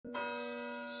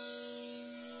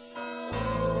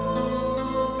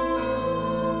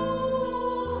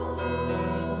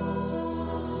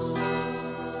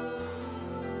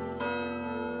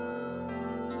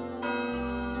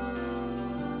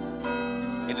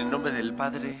el nombre del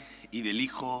Padre, y del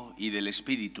Hijo, y del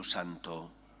Espíritu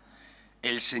Santo.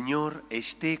 El Señor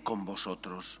esté con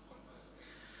vosotros.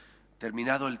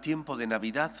 Terminado el tiempo de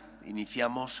Navidad,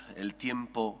 iniciamos el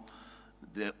tiempo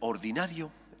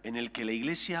ordinario en el que la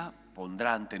Iglesia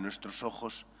pondrá ante nuestros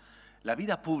ojos la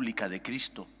vida pública de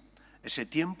Cristo. Ese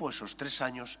tiempo, esos 3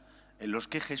 años en los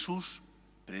que Jesús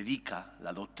predica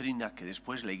la doctrina que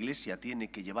después la Iglesia tiene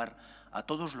que llevar a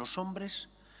todos los hombres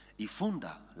y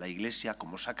funda la Iglesia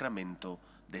como sacramento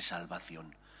de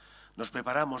salvación. Nos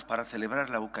preparamos para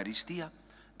celebrar la Eucaristía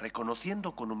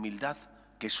reconociendo con humildad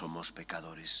que somos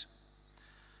pecadores.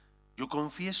 Yo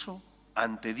confieso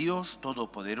ante Dios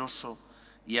Todopoderoso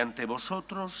y ante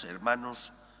vosotros,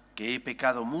 hermanos, que he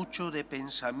pecado mucho de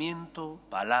pensamiento,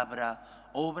 palabra,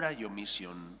 obra y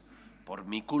omisión, por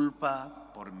mi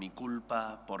culpa,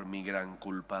 por mi gran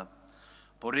culpa.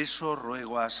 Por eso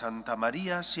ruego a Santa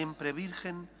María, siempre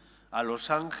Virgen, a los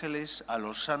ángeles, a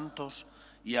los santos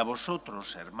y a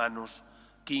vosotros, hermanos,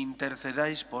 que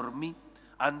intercedáis por mí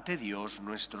ante Dios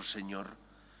nuestro Señor.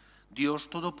 Dios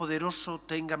Todopoderoso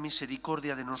tenga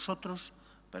misericordia de nosotros,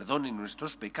 perdone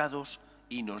nuestros pecados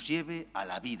y nos lleve a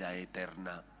la vida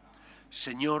eterna.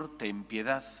 Señor, ten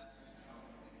piedad.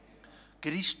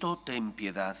 Cristo, ten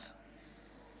piedad.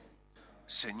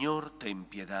 Señor, ten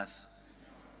piedad.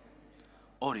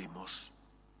 Oremos.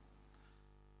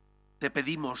 Te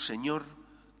pedimos, Señor,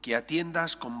 que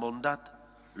atiendas con bondad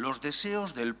los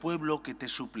deseos del pueblo que te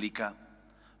suplica,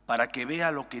 para que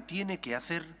vea lo que tiene que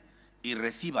hacer y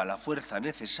reciba la fuerza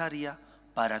necesaria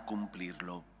para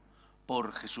cumplirlo.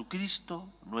 Por Jesucristo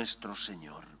nuestro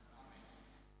Señor.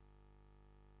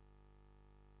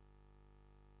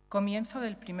 Comienzo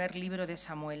del primer libro de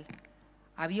Samuel.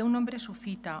 Había un hombre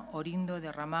sufita, oriundo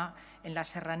de Ramá, en la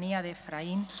serranía de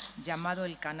Efraín, llamado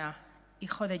Elcaná,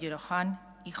 hijo de Jeroham,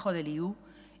 hijo de Eliú,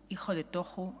 hijo de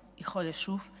Tohu, hijo de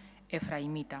Suf,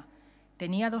 efraimita.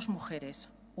 Tenía 2 mujeres,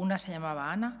 una se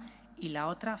llamaba Ana y la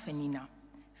otra Fenina.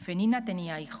 Fenina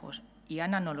tenía hijos y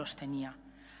Ana no los tenía.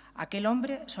 Aquel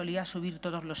hombre solía subir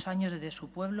todos los años desde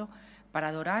su pueblo para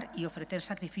adorar y ofrecer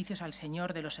sacrificios al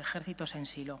Señor de los ejércitos en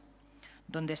Silo,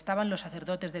 donde estaban los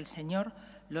sacerdotes del Señor,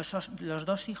 los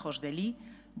 2 hijos de Elí,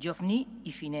 Jofní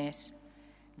y Finés.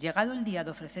 Llegado el día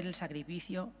de ofrecer el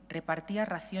sacrificio, repartía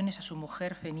raciones a su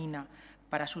mujer Fenina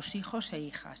para sus hijos e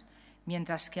hijas,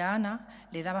 mientras que a Ana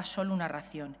le daba solo una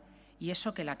ración, y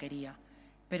eso que la quería.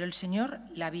 Pero el Señor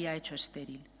la había hecho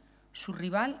estéril. Su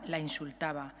rival la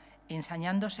insultaba,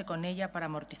 ensañándose con ella para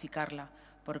mortificarla,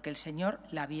 porque el Señor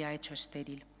la había hecho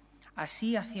estéril.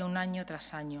 Así hacía 1 año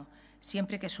tras año.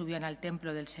 Siempre que subían al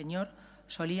templo del Señor,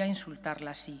 solía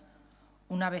insultarla así.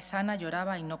 Una vez Ana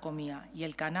lloraba y no comía, y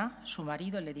Elcaná, su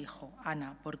marido, le dijo: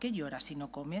 «Ana, ¿por qué lloras y no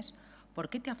comes? ¿Por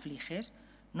qué te afliges?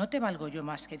 ¿No te valgo yo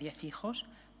más que 10 hijos?»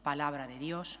 Palabra de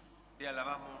Dios. Te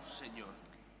alabamos, Señor.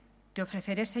 Te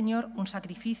ofreceré, Señor, un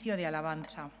sacrificio de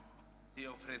alabanza. Te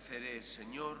ofreceré,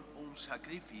 Señor, un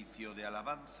sacrificio de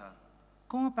alabanza.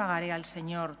 ¿Cómo pagaré al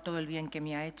Señor todo el bien que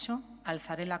me ha hecho?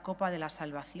 Alzaré la copa de la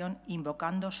salvación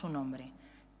invocando su nombre.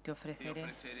 Te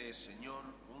ofreceré, Señor,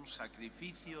 un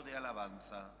sacrificio de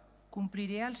alabanza.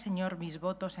 Cumpliré al Señor mis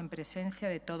votos en presencia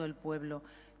de todo el pueblo.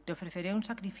 Te ofreceré un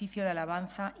sacrificio de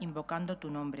alabanza invocando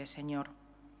tu nombre, Señor.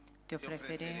 Te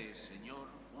ofreceré, Señor,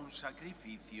 un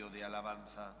sacrificio de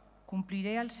alabanza.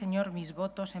 Cumpliré al Señor mis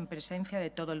votos en presencia de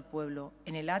todo el pueblo,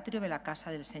 en el atrio de la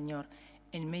casa del Señor,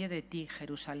 en medio de ti,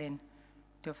 Jerusalén.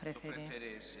 Te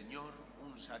ofreceré, Señor,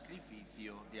 un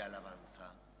sacrificio de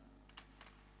alabanza.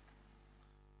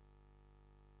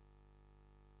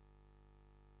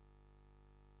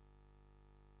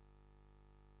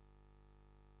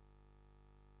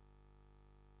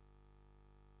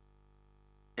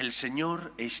 El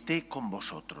Señor esté con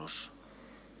vosotros.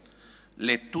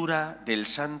 Lectura del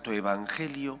Santo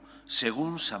Evangelio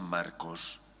según San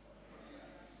Marcos.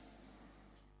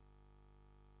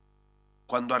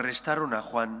 Cuando arrestaron a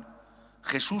Juan,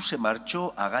 Jesús se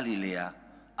marchó a Galilea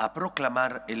a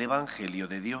proclamar el Evangelio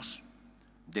de Dios.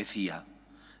 Decía: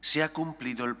 «Se ha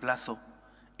cumplido el plazo,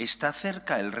 está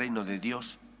cerca el reino de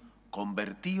Dios,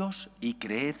 convertíos y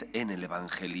creed en el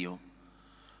Evangelio».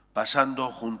 Pasando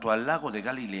junto al lago de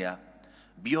Galilea,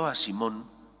 vio a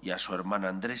Simón y a su hermana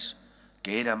Andrés,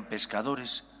 que eran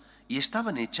pescadores, y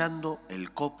estaban echando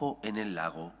el copo en el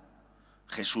lago.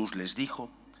 Jesús les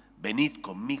dijo: «Venid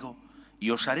conmigo, y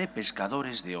os haré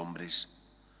pescadores de hombres».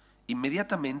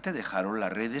 Inmediatamente dejaron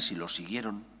las redes y lo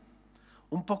siguieron.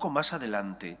 Un poco más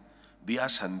adelante vio a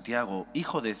Santiago,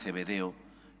 hijo de Zebedeo,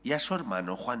 y a su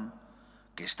hermano Juan,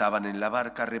 que estaban en la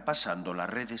barca repasando las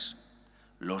redes.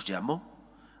 Los llamó,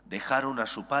 dejaron a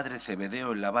su padre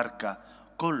Zebedeo en la barca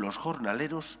con los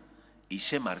jornaleros y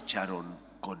se marcharon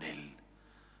con él.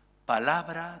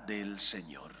 Palabra del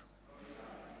Señor.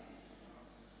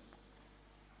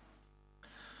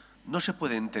 No se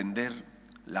puede entender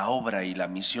la obra y la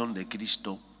misión de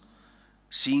Cristo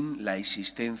sin la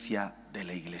existencia de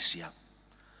la Iglesia.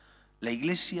 La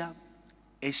Iglesia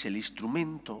es el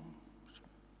instrumento,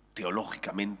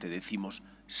 teológicamente decimos,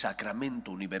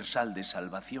 sacramento universal de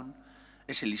salvación,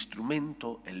 es el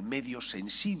instrumento, el medio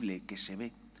sensible que se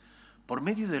ve, por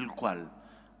medio del cual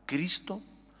Cristo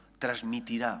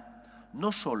transmitirá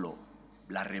no solo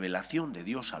la revelación de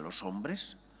Dios a los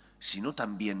hombres, sino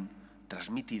también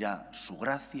transmitirá su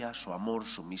gracia, su amor,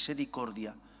 su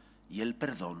misericordia y el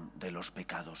perdón de los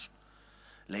pecados.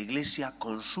 La Iglesia,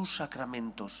 con sus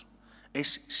sacramentos,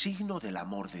 es signo del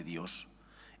amor de Dios,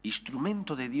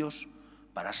 instrumento de Dios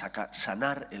para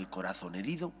sanar el corazón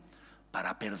herido,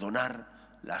 para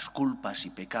perdonar las culpas y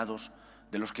pecados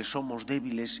de los que somos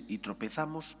débiles y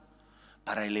tropezamos,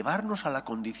 para elevarnos a la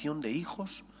condición de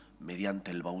hijos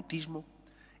mediante el bautismo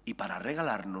y para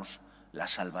regalarnos la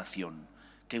salvación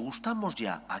que gustamos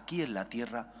ya aquí en la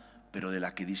tierra, pero de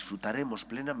la que disfrutaremos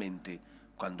plenamente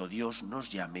cuando Dios nos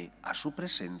llame a su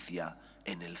presencia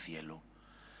en el cielo.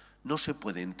 No se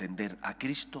puede entender a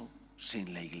Cristo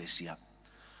sin la Iglesia.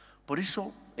 Por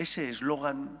eso ese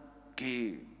eslogan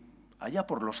que allá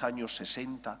por los años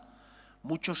 60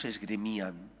 muchos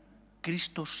esgrimían,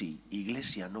 Cristo sí,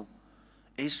 Iglesia no,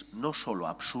 es no solo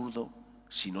absurdo,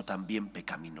 sino también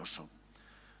pecaminoso.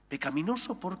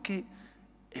 Pecaminoso porque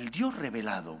el Dios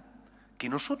revelado que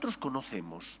nosotros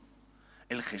conocemos,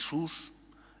 el Jesús,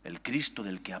 el Cristo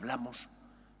del que hablamos,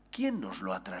 ¿quién nos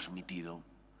lo ha transmitido?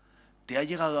 ¿Te ha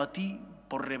llegado a ti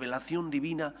por revelación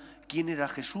divina quién era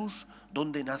Jesús,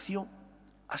 dónde nació?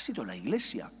 Ha sido la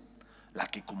Iglesia, la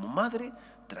que como madre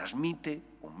transmite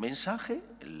un mensaje,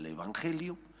 el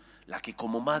Evangelio, la que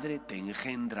como madre te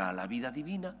engendra a la vida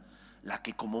divina, la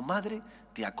que como madre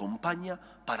te acompaña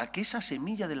para que esa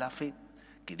semilla de la fe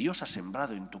que Dios ha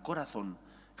sembrado en tu corazón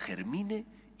germine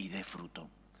y dé fruto.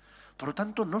 Por lo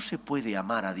tanto, no se puede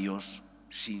amar a Dios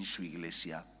sin su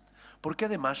Iglesia, porque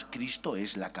además Cristo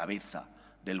es la cabeza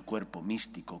del cuerpo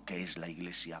místico que es la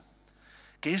Iglesia.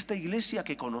 ¿Que esta Iglesia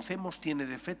que conocemos tiene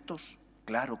defectos?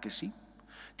 Claro que sí.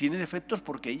 Tiene defectos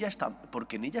porque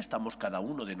en ella estamos cada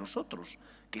uno de nosotros,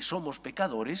 que somos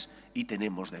pecadores y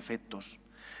tenemos defectos.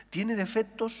 Tiene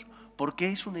defectos porque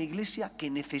es una Iglesia que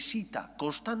necesita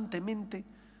constantemente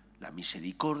la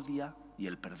misericordia y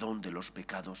el perdón de los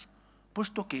pecados,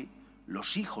 puesto que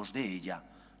los hijos de ella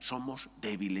somos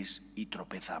débiles y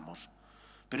tropezamos.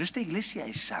 Pero esta Iglesia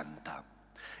es santa,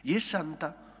 y es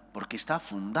santa porque está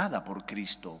fundada por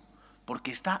Cristo,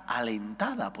 porque está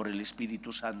alentada por el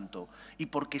Espíritu Santo y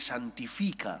porque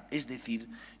santifica, es decir,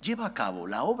 lleva a cabo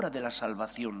la obra de la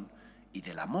salvación y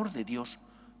del amor de Dios,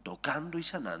 tocando y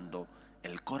sanando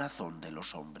el corazón de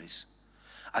los hombres.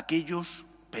 Aquellos,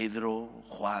 Pedro,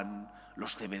 Juan,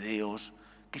 los zebedeos,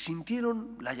 que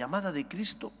sintieron la llamada de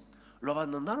Cristo, lo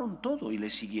abandonaron todo y le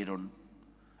siguieron.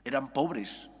 Eran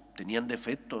pobres, tenían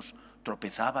defectos,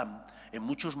 tropezaban, en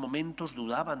muchos momentos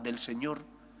dudaban del Señor,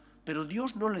 pero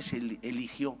Dios no les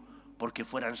eligió porque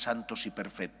fueran santos y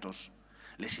perfectos,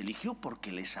 les eligió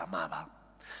porque les amaba.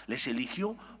 Les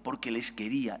eligió porque les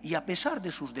quería y a pesar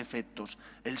de sus defectos,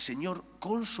 el Señor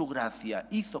con su gracia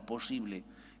hizo posible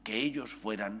que ellos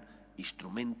fueran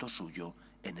instrumento suyo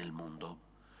en el mundo.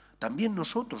 También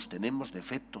nosotros tenemos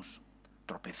defectos,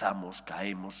 tropezamos,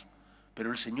 caemos,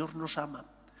 pero el Señor nos ama.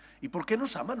 ¿Y por qué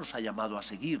nos ama? Nos ha llamado a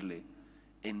seguirle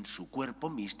en su cuerpo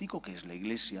místico que es la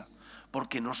Iglesia.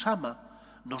 Porque nos ama,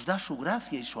 nos da su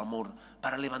gracia y su amor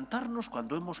para levantarnos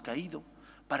cuando hemos caído,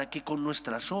 para que con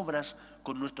nuestras obras,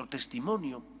 con nuestro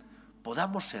testimonio,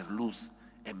 podamos ser luz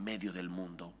en medio del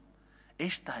mundo.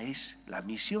 Esta es la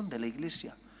misión de la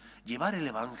Iglesia, llevar el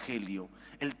Evangelio,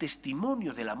 el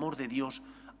testimonio del amor de Dios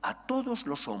a todos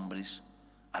los hombres,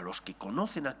 a los que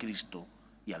conocen a Cristo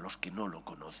y a los que no lo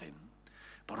conocen.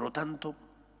 Por lo tanto,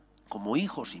 como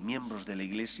hijos y miembros de la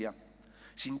Iglesia,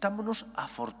 sintámonos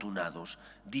afortunados,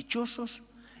 dichosos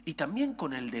y también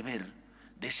con el deber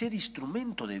de ser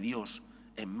instrumento de Dios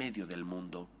en medio del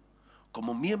mundo.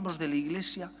 Como miembros de la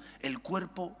Iglesia, el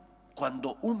cuerpo,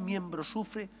 cuando un miembro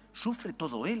sufre, sufre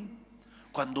todo él.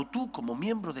 Cuando tú, como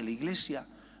miembro de la Iglesia,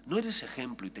 no eres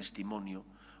ejemplo y testimonio,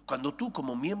 cuando tú,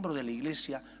 como miembro de la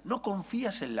Iglesia, no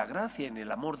confías en la gracia y en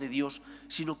el amor de Dios,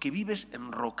 sino que vives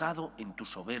enrocado en tu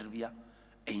soberbia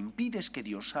e impides que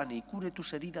Dios sane y cure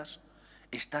tus heridas,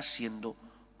 estás siendo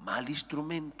mal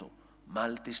instrumento,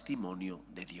 mal testimonio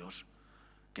de Dios.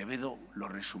 Quevedo lo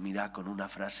resumirá con una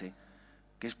frase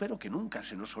que espero que nunca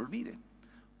se nos olvide.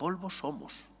 Polvo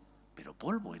somos, pero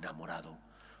polvo enamorado.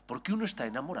 Porque uno está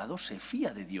enamorado, se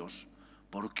fía de Dios.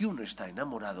 Porque uno está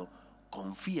enamorado,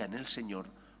 confía en el Señor,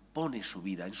 pone su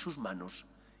vida en sus manos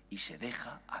y se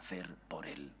deja hacer por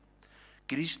Él.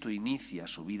 Cristo inicia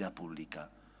su vida pública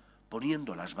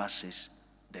poniendo las bases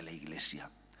de la Iglesia,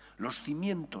 los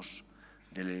cimientos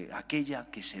de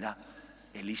aquella que será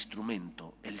el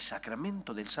instrumento, el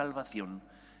sacramento de salvación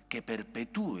que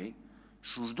perpetúe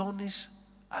sus dones,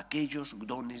 aquellos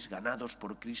dones ganados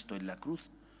por Cristo en la cruz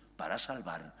para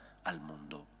salvar al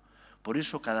mundo. Por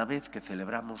eso cada vez que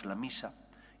celebramos la misa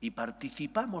y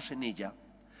participamos en ella,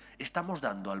 estamos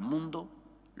dando al mundo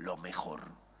lo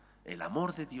mejor, el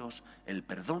amor de Dios, el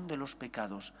perdón de los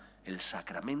pecados, el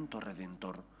sacramento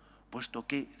redentor, puesto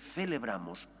que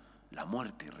celebramos la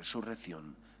muerte y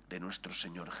resurrección de nuestro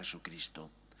Señor Jesucristo,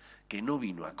 que no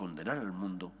vino a condenar al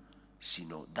mundo,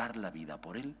 sino dar la vida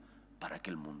por Él para que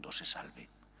el mundo se salve.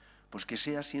 Pues que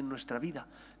sea así en nuestra vida,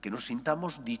 que nos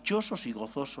sintamos dichosos y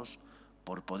gozosos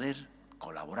por poder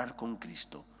colaborar con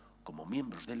Cristo como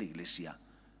miembros de la Iglesia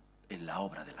en la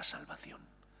obra de la salvación.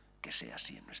 Que sea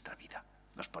así en nuestra vida.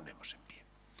 Nos ponemos en pie.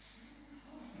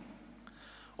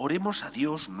 Oremos a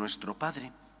Dios nuestro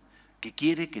Padre, que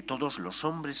quiere que todos los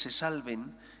hombres se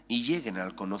salven y lleguen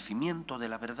al conocimiento de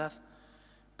la verdad.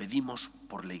 Pedimos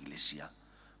por la Iglesia,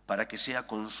 para que sea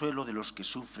consuelo de los que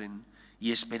sufren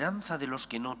y esperanza de los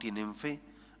que no tienen fe,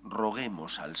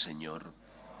 roguemos al Señor.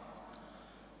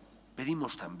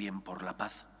 Pedimos también por la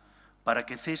paz, para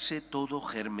que cese todo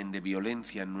germen de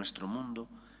violencia en nuestro mundo,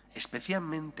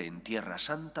 especialmente en Tierra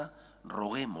Santa,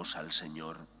 roguemos al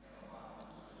Señor.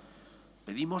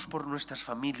 Pedimos por nuestras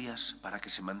familias para que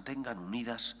se mantengan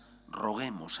unidas,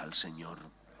 roguemos al Señor.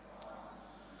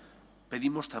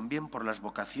 Pedimos también por las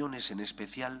vocaciones, en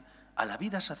especial a la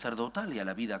vida sacerdotal y a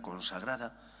la vida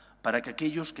consagrada, para que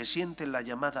aquellos que sienten la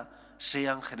llamada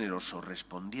sean generosos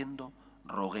respondiendo,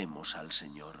 roguemos al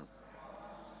Señor.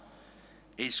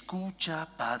 Escucha,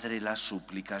 Padre, las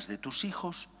súplicas de tus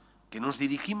hijos, que nos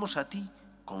dirigimos a ti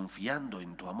confiando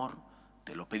en tu amor.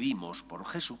 Te lo pedimos por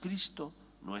Jesucristo,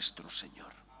 nuestro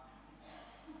Señor.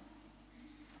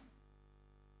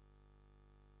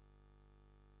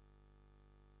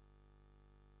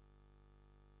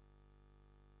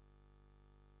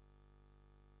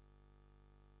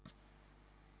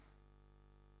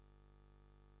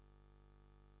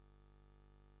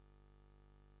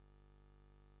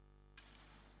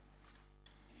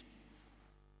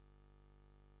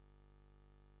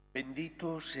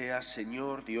 Bendito seas,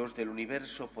 Señor, Dios del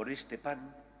universo, por este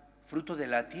pan, fruto de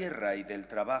la tierra y del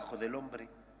trabajo del hombre,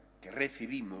 que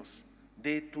recibimos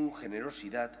de tu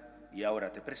generosidad y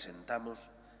ahora te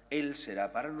presentamos. Él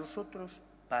será para nosotros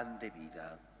pan de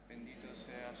vida. Bendito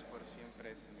seas por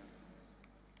siempre, Señor.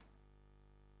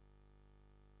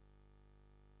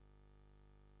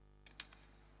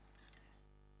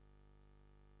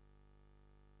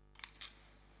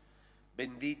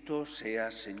 Bendito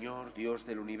seas, Señor, Dios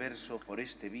del universo, por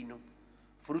este vino,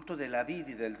 fruto de la vid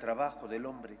y del trabajo del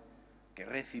hombre, que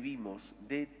recibimos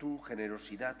de tu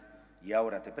generosidad y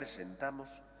ahora te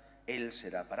presentamos. Él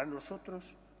será para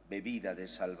nosotros bebida de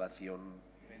salvación.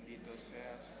 Bendito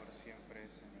seas por siempre,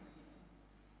 Señor.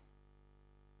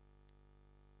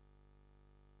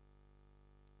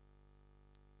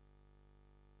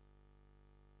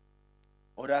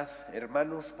 Orad,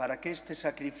 hermanos, para que este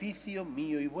sacrificio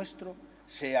mío y vuestro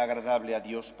sea agradable a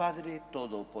Dios Padre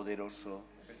Todopoderoso.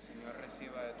 Que el Señor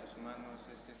reciba de tus manos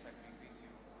este sacrificio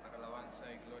para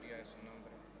alabanza y gloria de su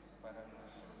nombre, para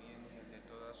nuestro bien y el de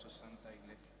toda su santa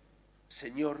Iglesia.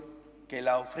 Señor, que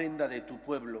la ofrenda de tu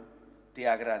pueblo te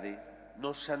agrade,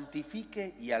 nos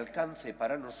santifique y alcance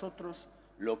para nosotros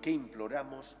lo que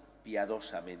imploramos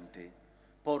piadosamente.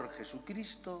 Por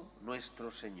Jesucristo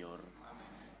nuestro Señor.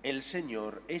 El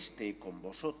Señor esté con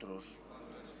vosotros.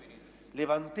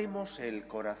 Levantemos el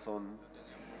corazón.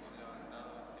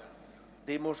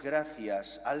 Demos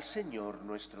gracias al Señor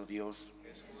nuestro Dios.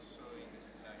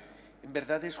 En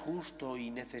verdad es justo y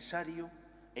necesario,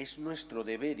 es nuestro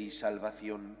deber y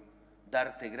salvación,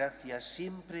 darte gracias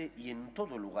siempre y en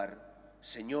todo lugar,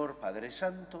 Señor Padre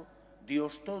Santo,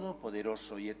 Dios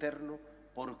Todopoderoso y Eterno,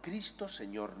 por Cristo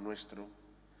Señor nuestro,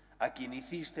 a quien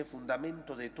hiciste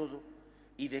fundamento de todo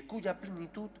y de cuya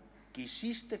plenitud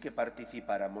quisiste que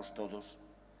participáramos todos.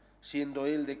 Siendo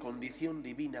Él de condición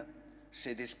divina,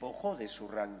 se despojó de su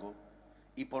rango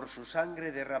y por su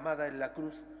sangre derramada en la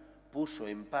cruz puso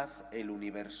en paz el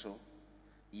universo.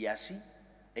 Y así,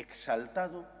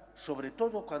 exaltado sobre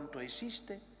todo cuanto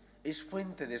existe, es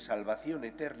fuente de salvación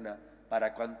eterna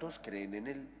para cuantos creen en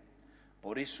Él.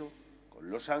 Por eso, con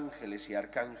los ángeles y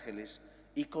arcángeles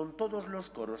y con todos los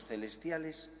coros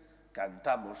celestiales,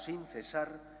 cantamos sin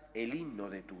cesar el himno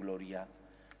de tu gloria.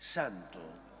 Santo,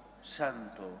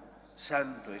 santo,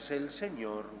 santo es el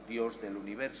Señor, Dios del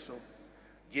universo.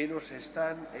 Llenos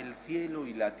están el cielo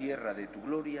y la tierra de tu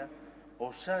gloria.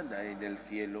 Hosana en el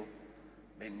cielo.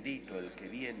 Bendito el que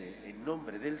viene en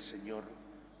nombre del Señor.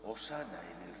 Hosana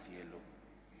en el cielo.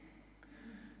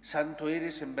 Santo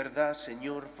eres en verdad,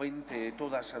 Señor, fuente de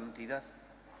toda santidad.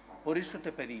 Por eso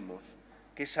te pedimos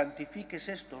que santifiques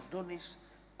estos dones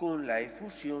con la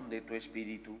efusión de tu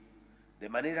Espíritu, de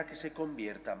manera que se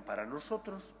conviertan para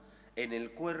nosotros en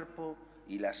el cuerpo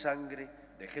y la sangre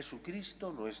de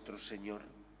Jesucristo nuestro Señor,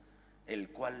 el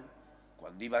cual,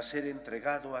 cuando iba a ser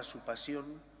entregado a su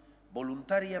pasión,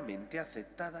 voluntariamente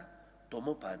aceptada,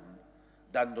 tomó pan,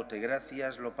 dándote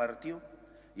gracias lo partió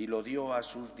y lo dio a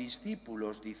sus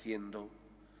discípulos diciendo: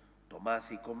 tomad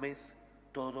y comed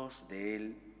todos de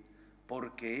él,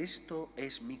 porque esto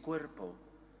es mi cuerpo,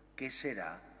 que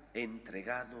será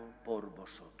entregado por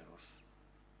vosotros.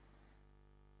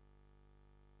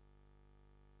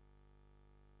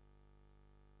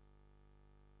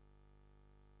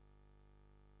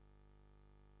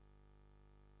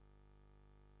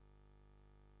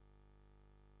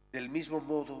 Del mismo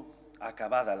modo,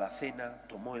 acabada la cena,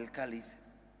 tomó el cáliz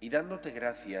y dándote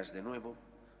gracias de nuevo,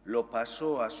 lo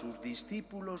pasó a sus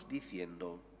discípulos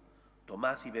diciendo: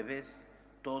 tomad y bebed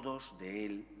todos de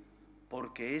él,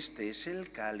 porque este es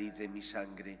el cáliz de mi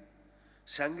sangre,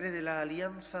 sangre de la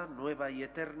alianza nueva y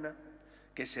eterna,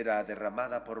 que será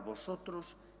derramada por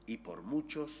vosotros y por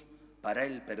muchos para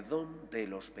el perdón de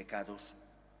los pecados.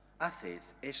 Haced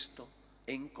esto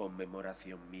en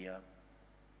conmemoración mía.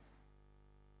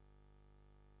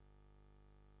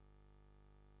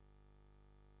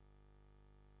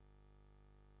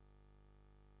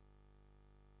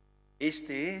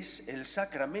 Este es el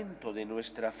sacramento de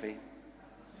nuestra fe.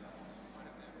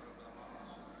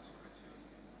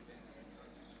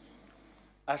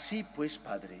 Así pues,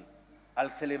 Padre,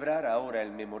 al celebrar ahora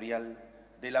el memorial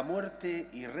de la muerte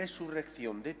y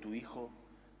resurrección de tu Hijo,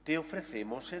 te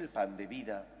ofrecemos el pan de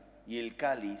vida y el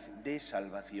cáliz de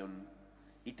salvación,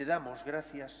 y te damos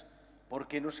gracias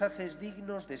porque nos haces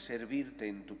dignos de servirte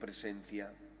en tu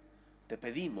presencia. Te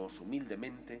pedimos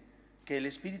humildemente que el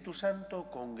Espíritu Santo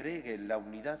congregue en la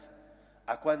unidad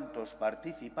a cuantos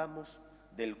participamos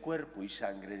del cuerpo y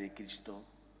sangre de Cristo.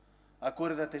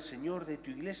 Acuérdate, Señor, de tu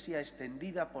Iglesia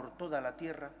extendida por toda la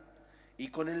tierra y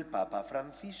con el Papa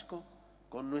Francisco,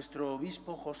 con nuestro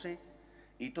Obispo José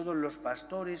y todos los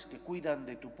pastores que cuidan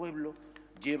de tu pueblo,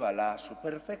 llévala a su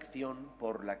perfección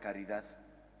por la caridad.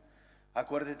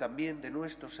 Acuerde también de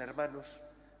nuestros hermanos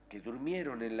que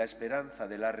durmieron en la esperanza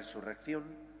de la resurrección,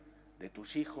 de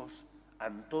tus hijos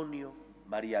Antonio,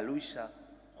 María Luisa,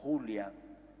 Julia,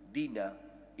 Dina,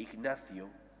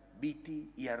 Ignacio,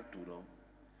 Viti y Arturo,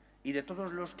 y de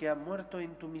todos los que han muerto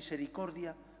en tu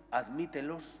misericordia,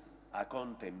 admítelos a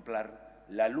contemplar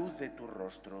la luz de tu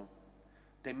rostro.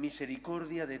 Ten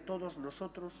misericordia de todos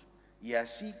nosotros, y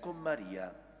así con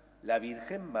María, la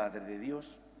Virgen Madre de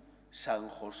Dios, San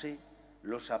José,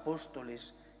 los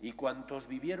apóstoles y cuantos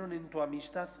vivieron en tu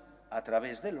amistad a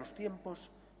través de los tiempos,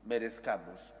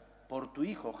 merezcamos, por tu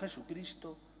Hijo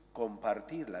Jesucristo,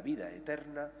 compartir la vida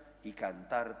eterna y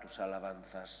cantar tus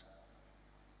alabanzas.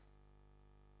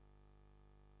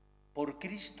 Por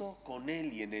Cristo, con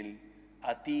Él y en Él,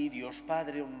 a ti, Dios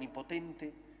Padre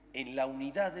Omnipotente, en la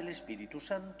unidad del Espíritu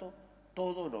Santo,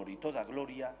 todo honor y toda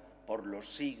gloria por los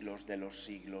siglos de los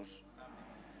siglos.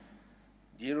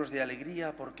 Llenos de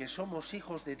alegría porque somos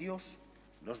hijos de Dios,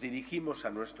 nos dirigimos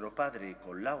a nuestro Padre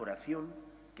con la oración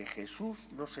que Jesús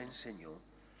nos enseñó.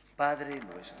 Padre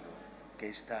nuestro, que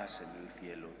estás en el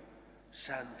cielo,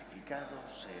 santificado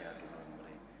sea tu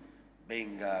nombre.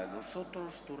 Venga a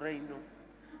nosotros tu reino,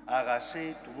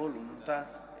 hágase tu voluntad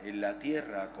en la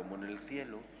tierra como en el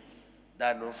cielo.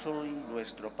 Danos hoy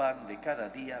nuestro pan de cada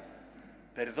día,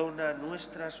 perdona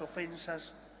nuestras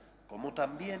ofensas, como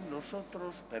también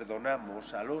nosotros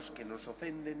perdonamos a los que nos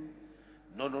ofenden.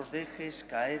 No nos dejes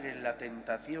caer en la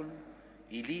tentación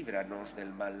y líbranos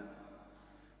del mal.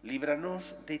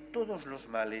 Líbranos de todos los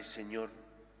males, Señor,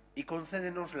 y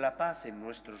concédenos la paz en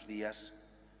nuestros días,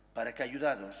 para que,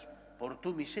 ayudados por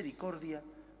tu misericordia,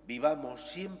 vivamos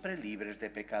siempre libres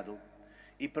de pecado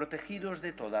y protegidos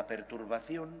de toda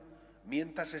perturbación,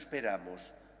 mientras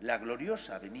esperamos la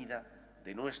gloriosa venida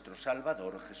de nuestro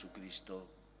Salvador Jesucristo.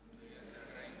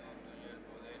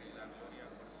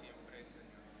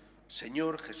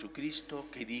 Señor Jesucristo,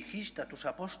 que dijiste a tus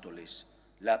apóstoles: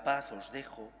 la paz os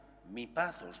dejo, mi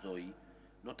paz os doy,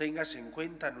 no tengas en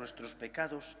cuenta nuestros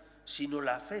pecados, sino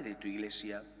la fe de tu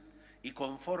Iglesia, y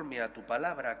conforme a tu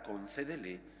palabra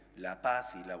concédele la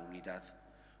paz y la unidad.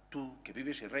 tú que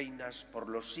vives y reinas por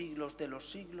los siglos de los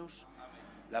siglos.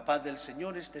 La paz del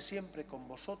Señor esté siempre con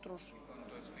vosotros. Y con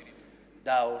tu espíritu.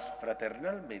 Daos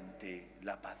fraternalmente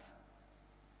la paz.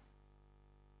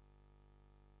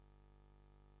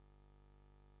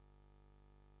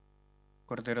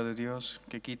 Cordero de Dios,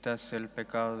 que quitas el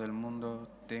pecado del mundo,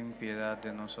 ten piedad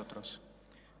de nosotros.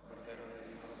 Cordero de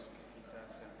Dios, que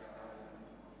quitas el pecado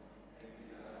del mundo, ten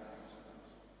piedad de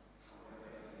nosotros.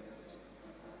 Cordero de Dios, que quitas el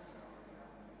pecado del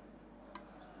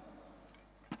mundo.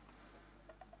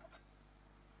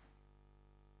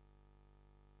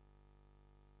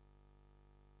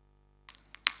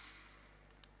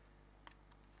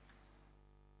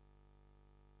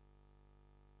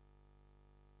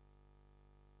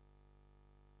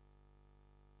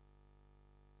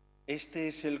 Este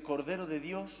es el Cordero de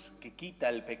Dios que quita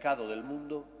el pecado del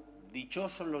mundo.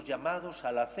 Dichosos los llamados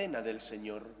a la cena del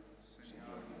Señor.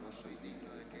 Señor, no soy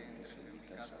digno de que entres en mi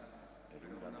casa,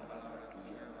 pero una palabra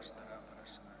tuya bastará para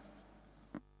sanar.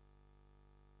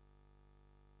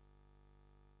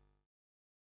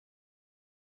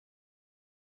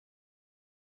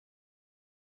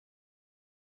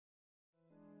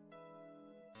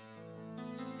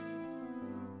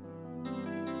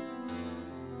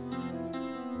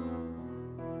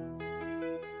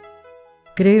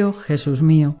 Creo, Jesús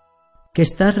mío, que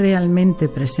estás realmente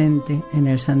presente en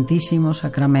el Santísimo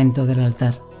Sacramento del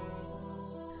altar.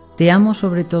 Te amo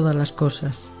sobre todas las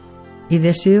cosas y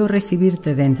deseo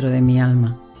recibirte dentro de mi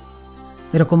alma.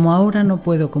 Pero como ahora no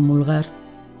puedo comulgar,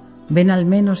 ven al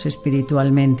menos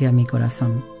espiritualmente a mi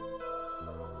corazón.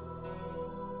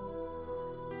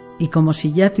 Y como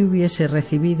si ya te hubiese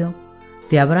recibido,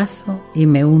 te abrazo y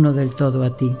me uno del todo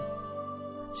a ti.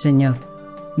 Señor,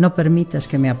 no permitas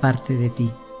que me aparte de ti.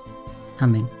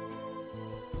 Amén.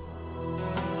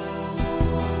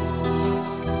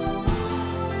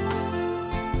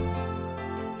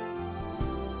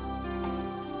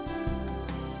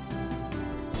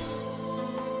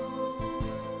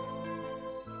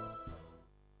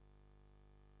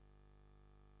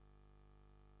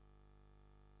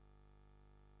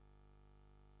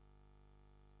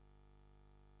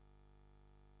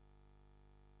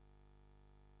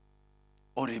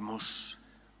 Oremos.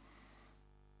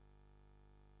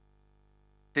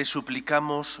 Te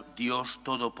suplicamos, Dios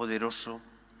Todopoderoso,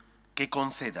 que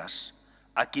concedas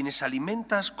a quienes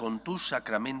alimentas con tus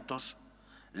sacramentos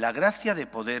la gracia de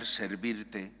poder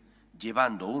servirte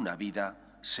llevando una vida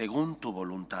según tu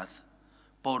voluntad.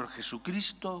 Por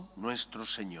Jesucristo nuestro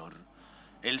Señor.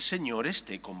 El Señor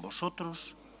esté con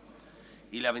vosotros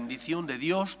y la bendición de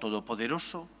Dios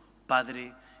Todopoderoso,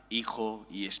 Padre, Hijo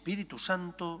y Espíritu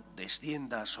Santo,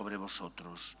 descienda sobre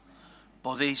vosotros.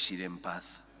 Podéis ir en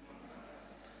paz.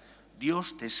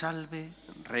 Dios te salve,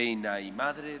 Reina y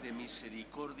Madre de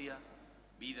misericordia,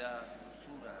 vida,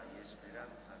 dulzura y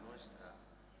esperanza nuestra.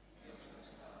 Dios te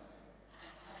salve.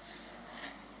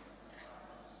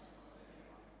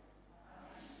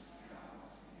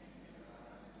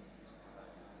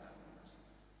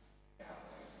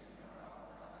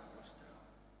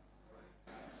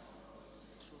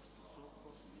 Tus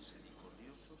ojos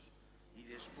misericordiosos y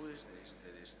después de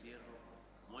este destierro,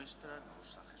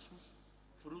 muéstranos a Jesús,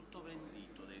 fruto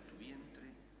bendito de tu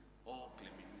vientre, oh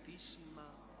clementísima,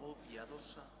 oh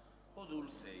piadosa, oh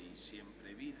dulce y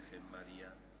siempre Virgen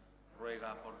María.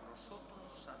 Ruega por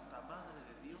nosotros, Santa Madre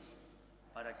de Dios,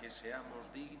 para que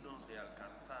seamos dignos de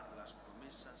alcanzar las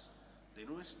promesas de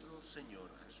nuestro Señor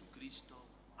Jesucristo.